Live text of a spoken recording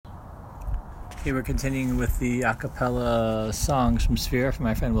Okay, we're continuing with the a cappella songs from Sphere from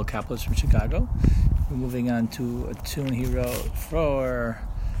my friend Will Kaplitz from Chicago. We're moving on to a tune he wrote for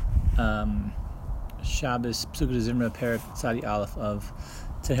Shabbos Psukah Zimra Perik Tzadi Aleph of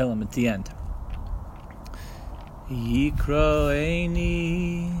Tehillim at the end.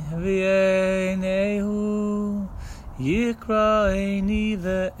 Yikro'eni v'einehu, Yikro'eni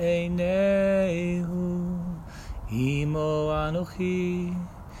v'einehu, Imo Anochi,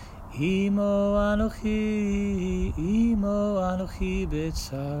 Imo Anochi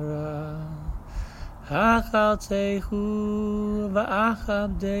b'tzara, Achaltehu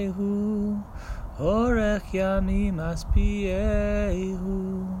v'achabdehu, Orech yamim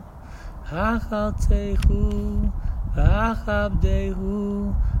aspiehu, Achaltehu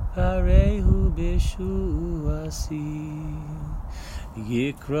v'achabdehu, Varehu b'shuasi,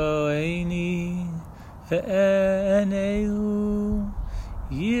 Yikro'eni v'einehu,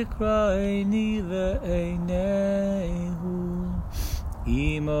 Yikro'eni v'einehu,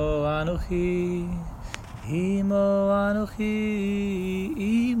 Imo Anochi, Imo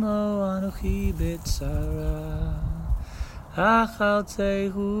Anochi b'tzara,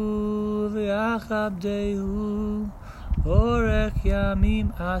 Achaltehu v'achabdehu, Orech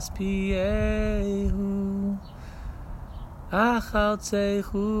yamim aspiehu,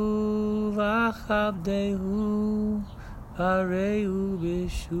 Achaltehu v'achabdehu, Varehu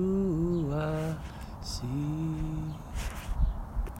b'shuasi.